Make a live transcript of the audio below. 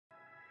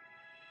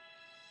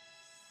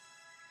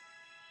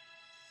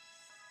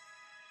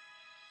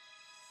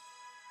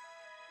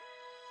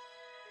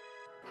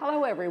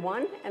Hello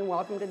everyone, and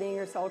welcome to the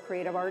Ingersoll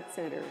Creative Arts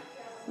Center.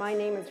 My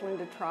name is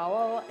Linda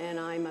Trowell, and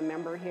I'm a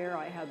member here.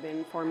 I have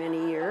been for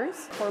many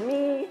years. For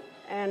me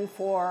and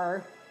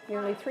for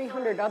nearly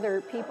 300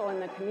 other people in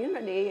the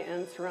community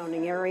and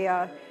surrounding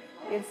area,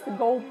 it's the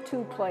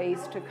go-to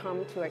place to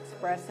come to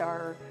express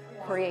our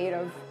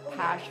creative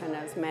passion,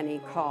 as many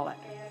call it.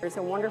 There's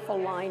a wonderful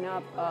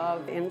lineup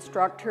of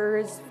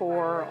instructors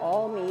for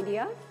all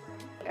media.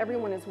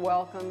 Everyone is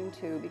welcome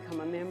to become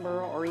a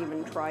member or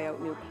even try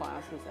out new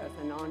classes as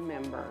a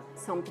non-member.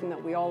 Something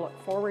that we all look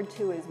forward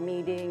to is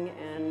meeting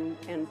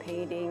and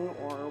painting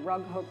or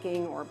rug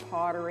hooking or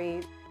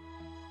pottery.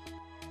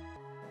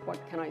 What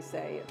can I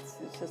say?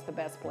 It's just the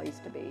best place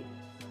to be.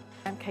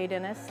 I'm Kate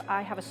Innes.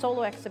 I have a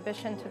solo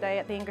exhibition today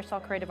at the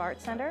Ingersoll Creative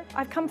Arts Center.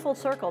 I've come full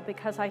circle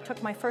because I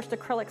took my first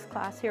acrylics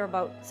class here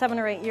about 7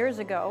 or 8 years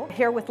ago,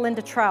 here with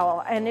Linda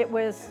Trowell, and it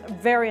was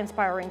very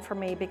inspiring for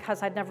me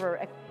because I'd never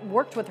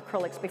worked with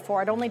acrylics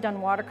before. I'd only done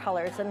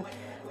watercolors, and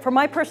for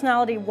my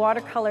personality,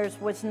 watercolors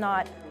was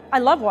not, I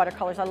love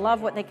watercolors, I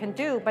love what they can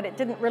do, but it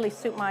didn't really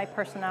suit my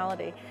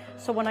personality.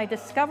 So when I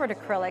discovered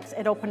acrylics,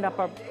 it opened up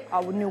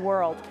a new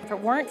world. If it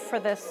weren't for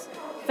this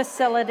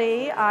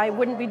facility, I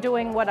wouldn't be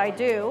doing what I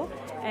do,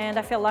 and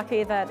I feel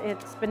lucky that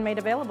it's been made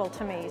available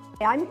to me.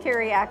 I'm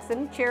Carrie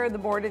Axon, Chair of the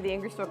Board of the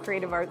Ingersoll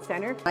Creative Arts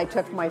Center. I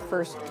took my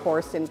first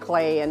course in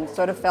clay and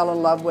sort of fell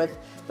in love with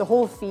the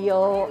whole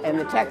feel and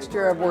the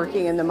texture of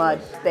working in the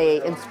mud.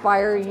 They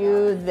inspire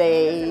you,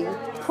 they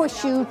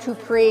push you to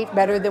create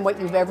better than what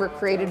you've ever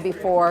created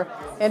before,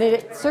 and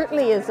it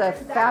certainly is a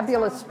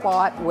fabulous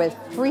spot with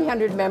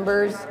 300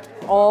 members,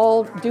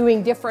 all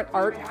doing different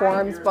art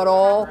forms, but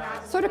all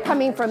sort of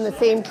coming from the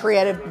same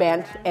creative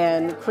bent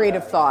and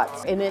creative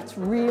thoughts. And it's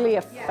really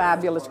a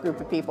fabulous group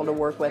of people to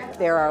work with.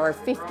 There are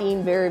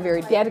 15 very,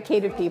 very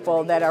dedicated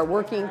people that are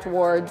working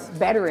towards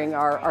bettering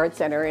our art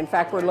center. In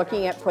fact, we're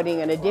looking at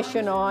putting an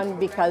addition on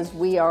because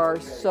we are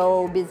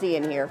so busy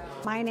in here.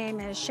 My name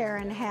is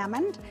Sharon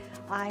Hammond.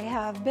 I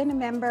have been a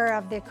member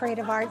of the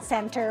Creative Arts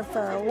Center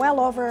for well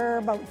over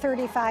about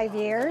 35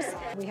 years.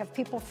 We have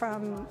people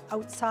from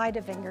outside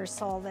of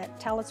Ingersoll that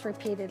tell us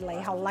repeatedly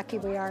how lucky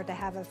we are to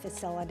have a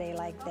facility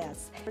like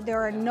this.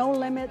 There are no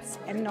limits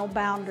and no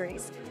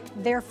boundaries.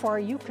 Therefore,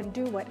 you can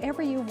do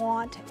whatever you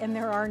want and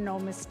there are no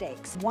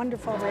mistakes.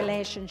 Wonderful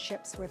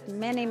relationships with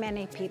many,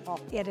 many people.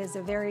 It is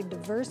a very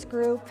diverse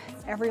group.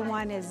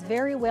 Everyone is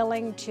very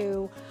willing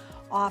to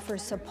offer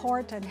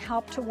support and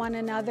help to one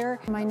another.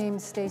 My name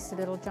is Stacey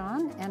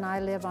Littlejohn, and I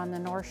live on the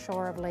north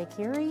shore of Lake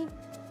Erie.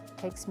 It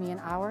takes me an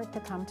hour to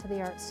come to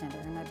the Art Center,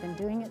 and I've been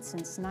doing it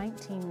since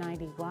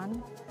 1991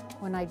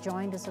 when I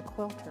joined as a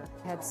quilter.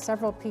 I had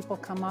several people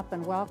come up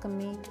and welcome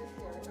me.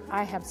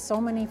 I have so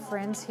many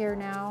friends here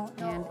now,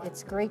 and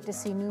it's great to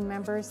see new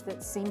members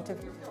that seem to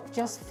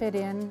just fit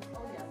in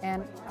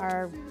and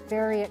are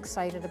very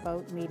excited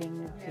about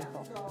meeting new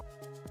people.